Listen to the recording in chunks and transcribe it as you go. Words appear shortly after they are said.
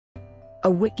a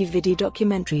WikiVidi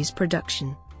Documentaries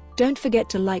production. Don't forget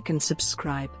to like and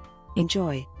subscribe.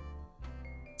 Enjoy.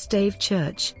 Stave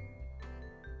Church.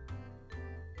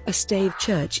 A stave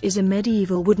church is a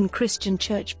medieval wooden Christian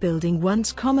church building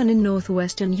once common in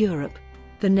northwestern Europe.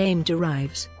 The name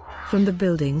derives from the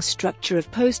building structure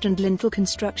of post and lintel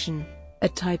construction, a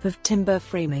type of timber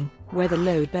framing, where the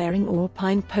load-bearing or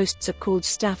pine posts are called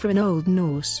stafr in Old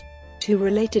Norse. Two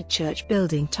related church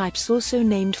building types also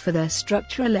named for their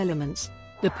structural elements,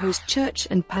 the post church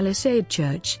and palisade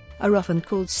church, are often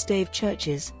called stave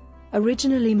churches.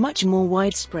 Originally much more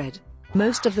widespread,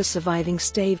 most of the surviving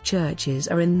stave churches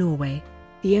are in Norway.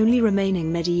 The only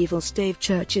remaining medieval stave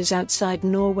churches outside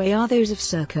Norway are those of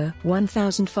circa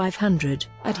 1500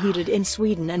 at Hedared in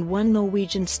Sweden and one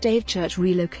Norwegian stave church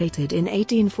relocated in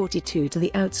 1842 to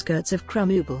the outskirts of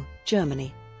Krummhübel,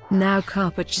 Germany. Now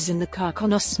Karpacz is in the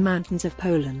Karkonosze mountains of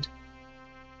Poland.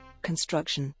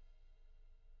 Construction.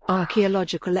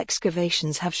 Archaeological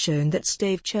excavations have shown that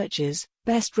stave churches,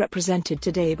 best represented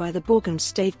today by the Borgund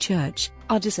stave church,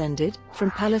 are descended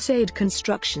from palisade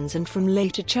constructions and from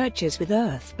later churches with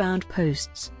earth-bound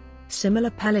posts.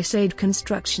 Similar palisade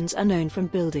constructions are known from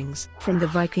buildings from the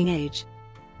Viking Age.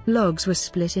 Logs were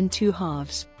split in two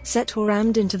halves, set or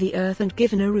rammed into the earth and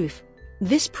given a roof.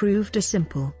 This proved a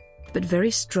simple but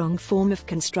very strong form of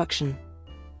construction.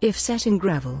 If set in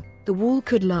gravel, the wall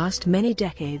could last many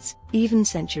decades, even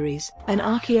centuries. An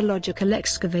archaeological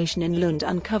excavation in Lund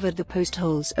uncovered the post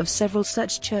holes of several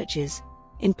such churches.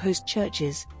 In post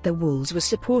churches, the walls were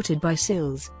supported by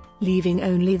sills, leaving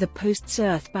only the posts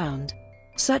earthbound.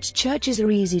 Such churches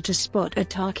are easy to spot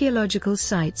at archaeological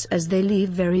sites as they leave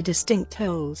very distinct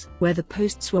holes where the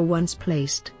posts were once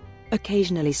placed.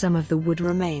 Occasionally some of the wood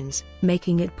remains,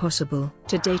 making it possible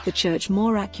to date the church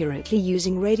more accurately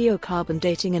using radiocarbon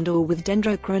dating and/or with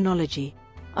dendrochronology.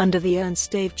 Under the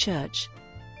Stave Church,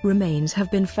 remains have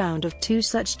been found of two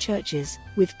such churches,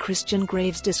 with Christian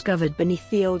graves discovered beneath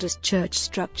the oldest church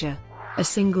structure. A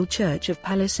single church of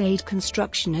palisade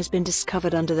construction has been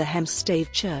discovered under the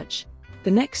Stave Church. The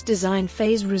next design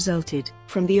phase resulted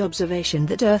from the observation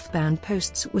that earthbound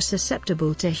posts were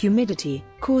susceptible to humidity,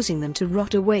 causing them to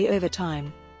rot away over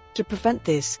time. To prevent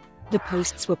this, the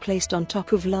posts were placed on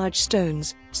top of large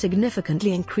stones,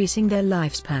 significantly increasing their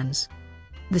lifespans.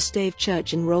 The stave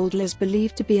church in Roldal is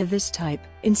believed to be of this type.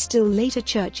 In still later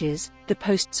churches, the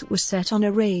posts were set on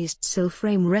a raised sill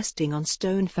frame resting on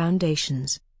stone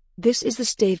foundations. This is the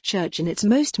stave church in its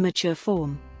most mature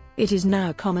form. It is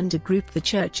now common to group the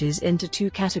churches into two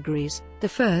categories: the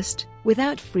first,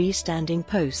 without freestanding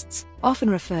posts, often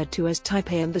referred to as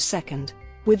type A, and the second,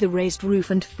 with a raised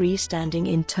roof and freestanding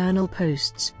internal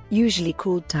posts, usually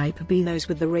called type B. Those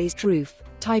with the raised roof,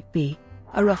 type B,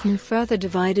 are often further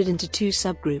divided into two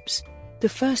subgroups. The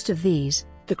first of these,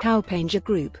 the Karpacz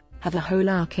group, have a whole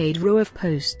arcade row of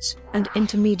posts and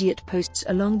intermediate posts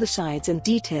along the sides and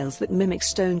details that mimic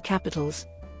stone capitals.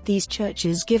 These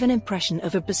churches give an impression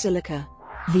of a basilica.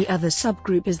 The other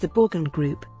subgroup is the Borgund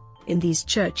group. In these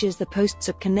churches the posts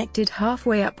are connected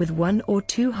halfway up with one or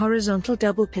two horizontal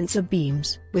double pincer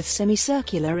beams, with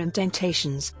semicircular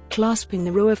indentations, clasping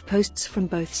the row of posts from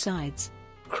both sides.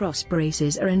 Cross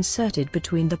braces are inserted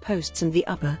between the posts and the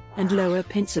upper and lower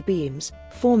pincer beams,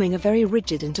 forming a very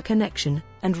rigid interconnection,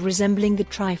 and resembling the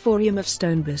triforium of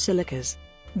stone basilicas.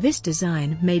 This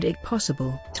design made it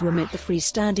possible to omit the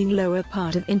freestanding lower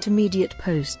part of intermediate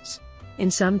posts. In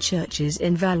some churches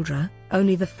in Valdres,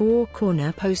 only the four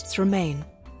corner posts remain.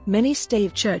 Many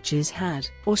stave churches had,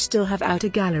 or still have, outer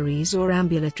galleries or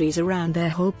ambulatories around their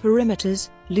whole perimeters,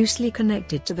 loosely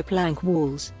connected to the plank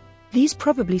walls. These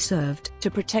probably served to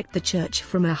protect the church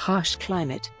from a harsh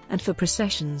climate, and for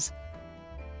processions.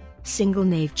 Single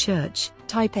nave church,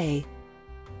 type A.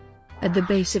 At the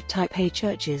base of type A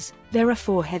churches, there are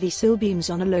four heavy sill beams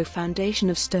on a low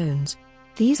foundation of stones.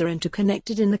 These are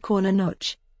interconnected in the corner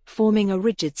notch, forming a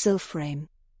rigid sill frame.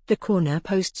 The corner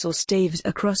posts or staves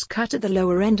are cross-cut at the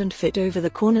lower end and fit over the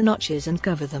corner notches and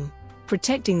cover them,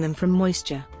 protecting them from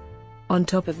moisture. On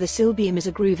top of the sill beam is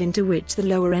a groove into which the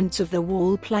lower ends of the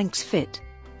wall planks fit.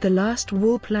 The last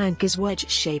wall plank is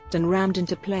wedge-shaped and rammed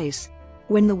into place.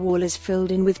 When the wall is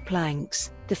filled in with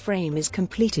planks, the frame is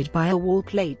completed by a wall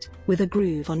plate, with a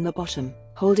groove on the bottom,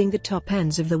 holding the top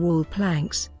ends of the wall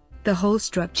planks. The whole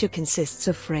structure consists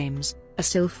of frames, a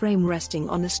sill frame resting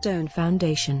on a stone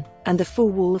foundation, and the four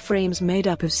wall frames made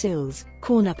up of sills,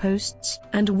 corner posts,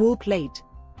 and wall plate.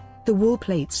 The wall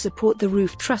plates support the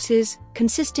roof trusses,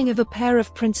 consisting of a pair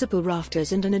of principal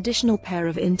rafters and an additional pair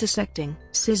of intersecting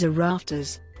scissor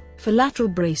rafters. For lateral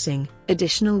bracing,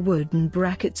 additional wooden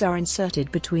brackets are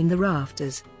inserted between the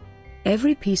rafters.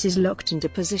 Every piece is locked into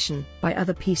position by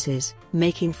other pieces,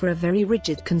 making for a very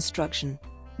rigid construction.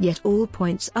 Yet all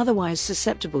points otherwise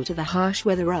susceptible to the harsh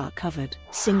weather are covered.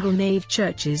 Single-nave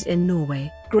churches in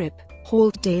Norway: Grip,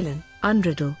 Haltdalen,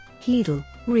 Undredal, Hedel,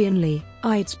 Rienli,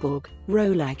 Eidsborg,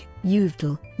 Rolag,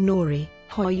 Uvdal, Nori,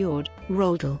 Højord,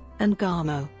 Roldal, and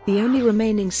Garmo. The only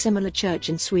remaining similar church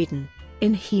in Sweden,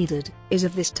 in Hedared, is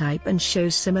of this type and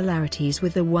shows similarities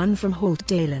with the one from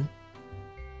Haltdalen.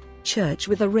 Church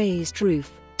with a raised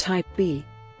roof, Type B.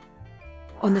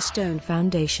 On the stone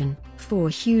foundation, 4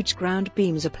 huge ground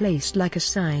beams are placed like a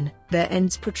sign, their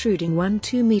ends protruding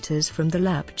 1-2 meters from the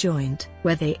lap joint,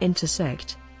 where they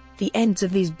intersect. The ends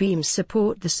of these beams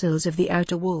support the sills of the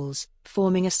outer walls,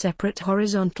 forming a separate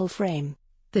horizontal frame.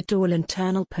 The tall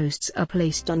internal posts are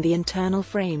placed on the internal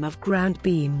frame of ground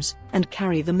beams, and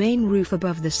carry the main roof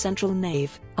above the central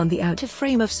nave. On the outer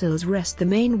frame of sills rest the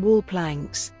main wall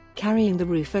planks, carrying the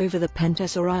roof over the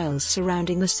penters or aisles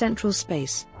surrounding the central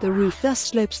space. The roof thus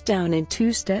slopes down in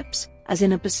 2 steps, as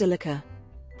in a basilica.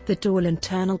 The tall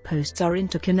internal posts are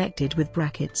interconnected with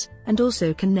brackets, and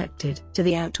also connected to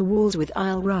the outer walls with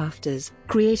aisle rafters,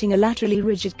 creating a laterally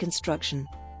rigid construction.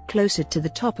 Closer to the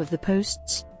top of the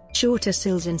posts, shorter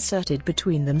sills inserted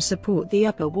between them support the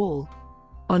upper wall.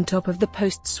 On top of the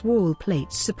posts, wall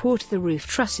plates support the roof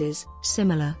trusses,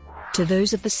 similar to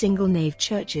those of the single-nave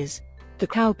churches. The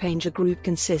Kaupanger group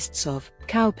consists of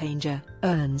Kaupanger,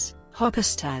 Urns,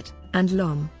 Hoppestad, and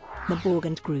Lom. The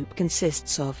Borgund group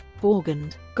consists of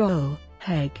Borgund, Gol,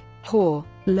 Heg, Hor,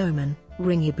 Loman,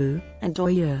 Ringebu, and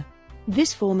Oyur.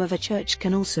 This form of a church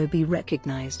can also be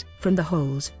recognized from the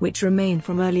holes which remain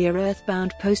from earlier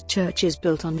earthbound post churches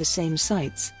built on the same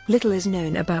sites. Little is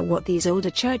known about what these older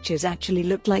churches actually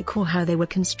looked like or how they were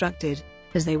constructed,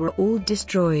 as they were all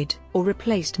destroyed or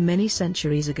replaced many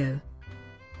centuries ago.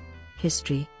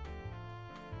 History.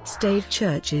 Stave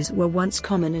churches were once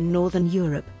common in northern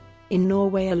Europe. In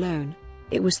Norway alone,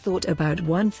 it was thought about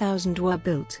 1,000 were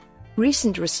built.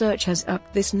 Recent research has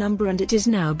upped this number and it is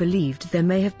now believed there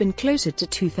may have been closer to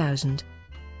 2,000.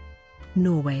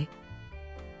 Norway.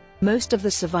 Most of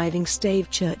the surviving stave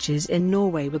churches in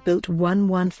Norway were built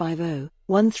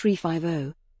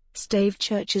 1150–1350. Stave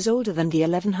churches older than the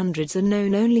 1100s are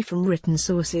known only from written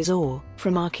sources or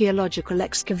from archaeological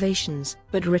excavations,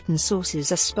 but written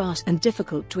sources are sparse and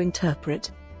difficult to interpret.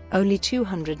 Only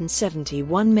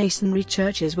 271 masonry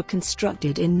churches were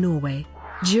constructed in Norway.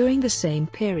 During the same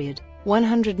period,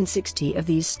 160 of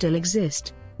these still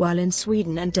exist, while in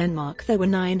Sweden and Denmark there were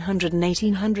 900 and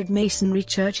 1800 masonry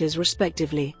churches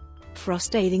respectively.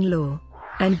 Frostdating law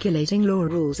and gillating law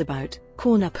rules about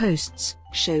corner posts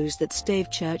shows that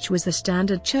stave church was the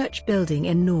standard church building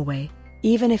in Norway,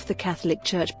 even if the Catholic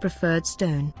Church preferred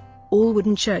stone. All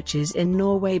wooden churches in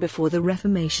Norway before the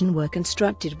Reformation were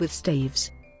constructed with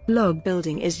staves. Log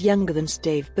building is younger than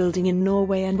stave building in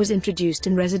Norway and was introduced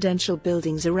in residential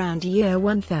buildings around year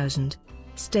 1000.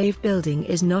 Stave building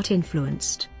is not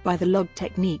influenced by the log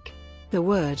technique. The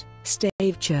word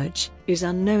stave church is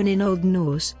unknown in Old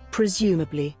Norse,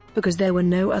 presumably because there were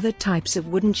no other types of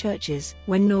wooden churches.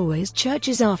 When Norway's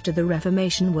churches after the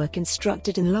Reformation were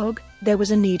constructed in log, there was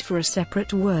a need for a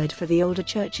separate word for the older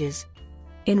churches.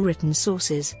 In written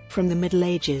sources from the Middle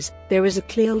Ages, there is a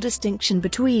clear distinction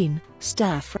between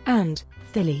stafr and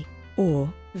thili,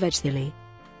 or vegthili.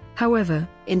 However,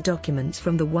 in documents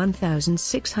from the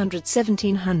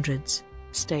 1600–1700s,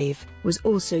 stave was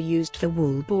also used for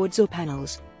wall boards or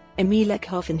panels. Emil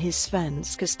Eckhoff in his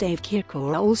Svenska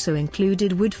stavkirkor also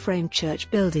included wood-framed church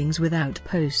buildings without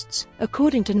posts.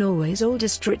 According to Norway's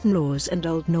oldest written laws and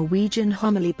Old Norwegian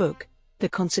homily book, the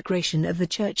consecration of the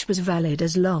church was valid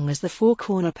as long as the 4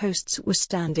 corner posts were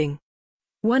standing.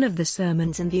 One of the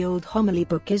sermons in the Old Homily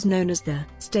Book is known as the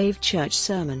Stave Church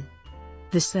Sermon.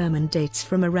 The sermon dates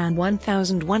from around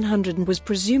 1100 and was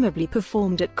presumably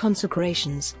performed at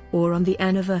consecrations, or on the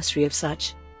anniversary of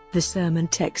such. The sermon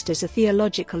text is a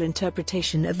theological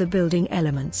interpretation of the building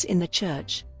elements in the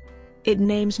church. It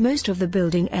names most of the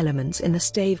building elements in the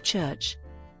stave church,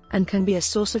 and can be a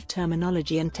source of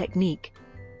terminology and technique.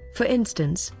 For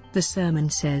instance, the sermon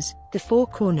says, "The 4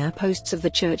 corner posts of the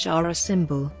church are a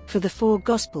symbol for the 4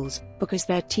 Gospels, because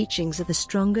their teachings are the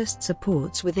strongest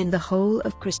supports within the whole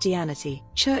of Christianity."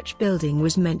 Church building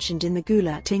was mentioned in the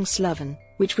Gulatingssloven,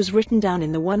 which was written down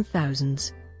in the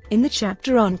 1000s. In the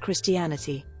chapter on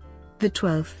Christianity, the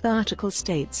 12th article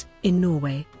states, in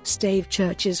Norway, stave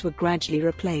churches were gradually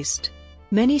replaced.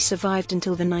 Many survived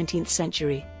until the 19th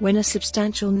century, when a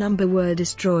substantial number were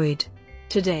destroyed.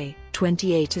 Today,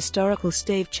 28 historical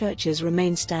stave churches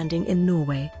remain standing in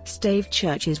Norway. Stave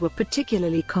churches were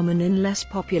particularly common in less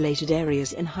populated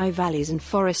areas in high valleys and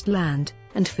forest land,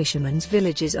 and fishermen's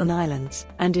villages on islands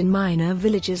and in minor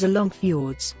villages along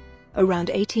fjords. Around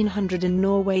 1800 in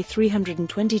Norway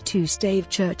 322 stave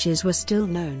churches were still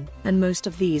known, and most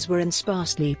of these were in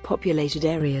sparsely populated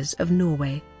areas of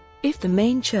Norway. If the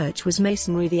main church was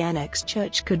masonry, the annex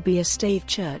church could be a stave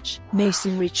church.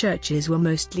 Masonry churches were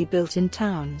mostly built in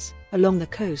towns, along the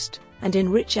coast, and in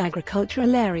rich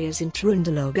agricultural areas in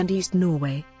Trøndelag and East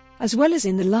Norway, as well as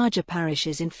in the larger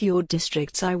parishes in fjord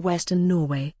districts I Western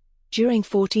Norway. During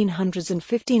 1400s and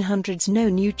 1500s no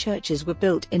new churches were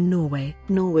built in Norway.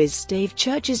 Norway's stave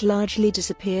churches largely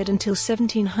disappeared until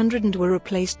 1700 and were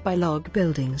replaced by log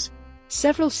buildings.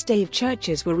 Several stave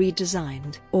churches were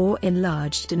redesigned or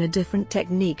enlarged in a different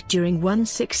technique during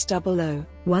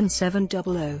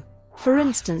 1600–1700. For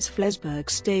instance, Flesburg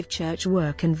stave church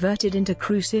were converted into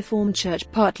cruciform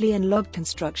church partly in log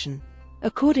construction.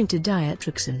 According to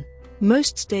Dietrichson,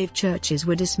 most stave churches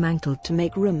were dismantled to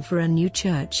make room for a new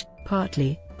church,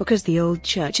 partly because the old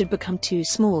church had become too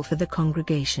small for the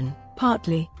congregation,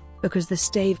 partly because the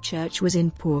stave church was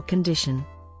in poor condition.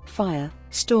 Fire,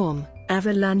 storm,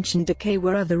 avalanche and decay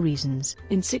were other reasons.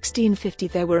 In 1650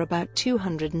 there were about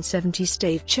 270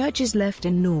 stave churches left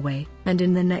in Norway, and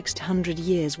in the next 100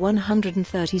 years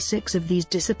 136 of these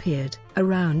disappeared.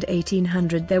 Around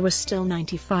 1800 there were still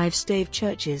 95 stave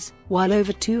churches, while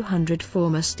over 200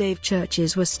 former stave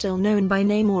churches were still known by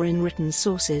name or in written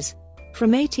sources.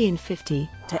 From 1850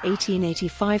 to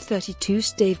 1885 32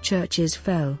 stave churches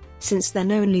fell. Since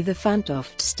then only the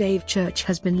Fantoft stave church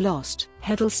has been lost.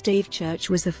 Hedared stave church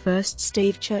was the first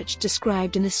stave church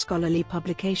described in a scholarly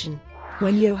publication.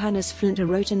 When Johannes Flinter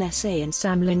wrote an essay in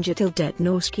Samlinger til det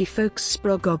norske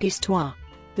folksspråk og histoire.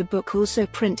 The book also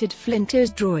printed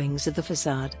Flinter's drawings of the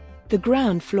facade, the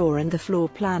ground floor and the floor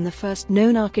plan, the first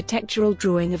known architectural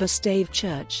drawing of a stave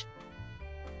church.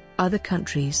 Other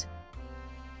countries.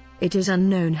 It is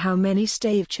unknown how many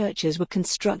stave churches were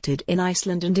constructed in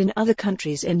Iceland and in other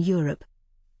countries in Europe.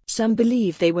 Some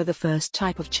believe they were the first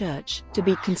type of church to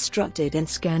be constructed in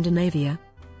Scandinavia.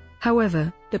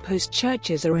 However, the post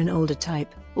churches are an older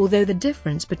type, although the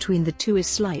difference between the two is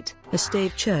slight. A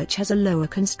stave church has a lower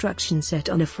construction set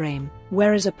on a frame,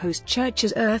 whereas a post church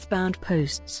has earthbound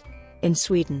posts. In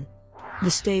Sweden,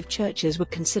 the stave churches were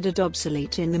considered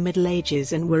obsolete in the Middle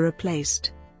Ages and were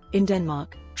replaced. In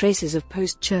Denmark, traces of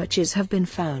post churches have been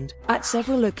found at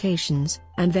several locations,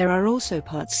 and there are also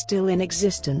parts still in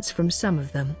existence from some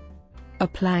of them. A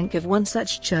plank of one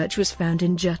such church was found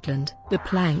in Jutland. The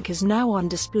plank is now on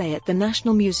display at the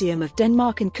National Museum of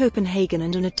Denmark in Copenhagen,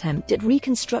 and an attempt at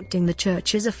reconstructing the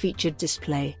church is a featured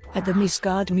display at the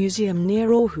Misgard Museum near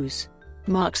Aarhus.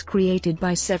 Marks created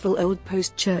by several old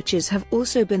post churches have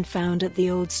also been found at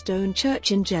the Old Stone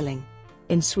Church in Jelling.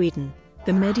 In Sweden,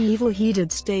 the medieval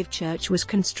Hedared stave church was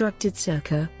constructed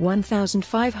circa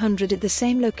 1500 at the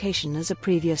same location as a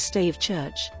previous stave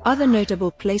church. Other notable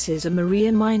places are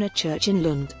Maria Minor Church in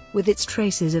Lund, with its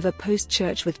traces of a post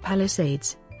church with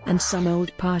palisades, and some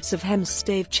old parts of Hems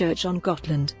stave church on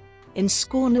Gotland. In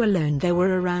Skåne alone there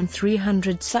were around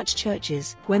 300 such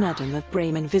churches when Adam of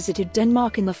Bremen visited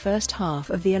Denmark in the first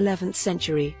half of the 11th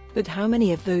century, but how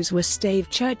many of those were stave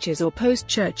churches or post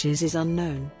churches is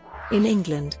unknown. In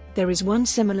England, there is one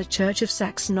similar church of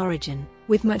Saxon origin,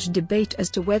 with much debate as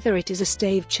to whether it is a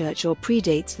stave church or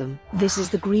predates them. This is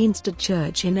the Greenstead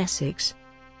Church in Essex.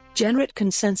 Generate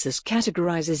consensus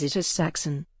categorizes it as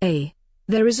Saxon.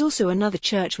 There is also another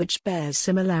church which bears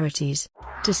similarities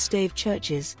to stave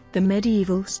churches, the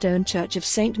medieval stone church of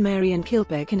St. Mary in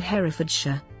Kilbeck in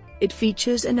Herefordshire. It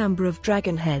features a number of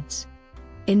dragon heads.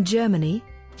 In Germany,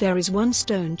 there is one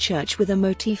stone church with a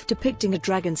motif depicting a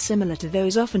dragon similar to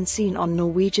those often seen on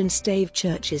Norwegian stave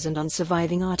churches and on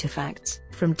surviving artifacts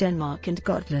from Denmark and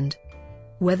Gotland.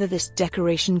 Whether this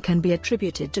decoration can be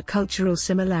attributed to cultural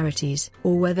similarities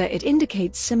or whether it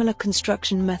indicates similar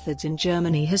construction methods in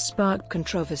Germany has sparked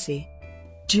controversy.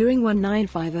 During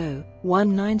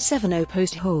 1950–1970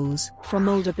 post holes from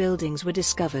older buildings were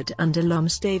discovered under Lom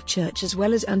stave church as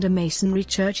well as under masonry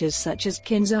churches such as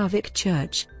Kinsarvik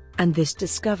Church, and this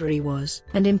discovery was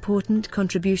an important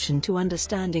contribution to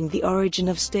understanding the origin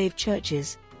of stave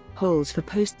churches. Holes for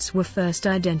posts were first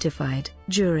identified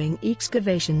during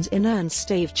excavations in Ernst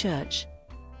stave church.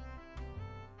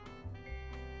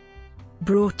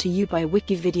 Brought to you by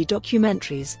WikiVidi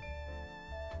Documentaries.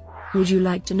 Would you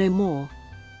like to know more?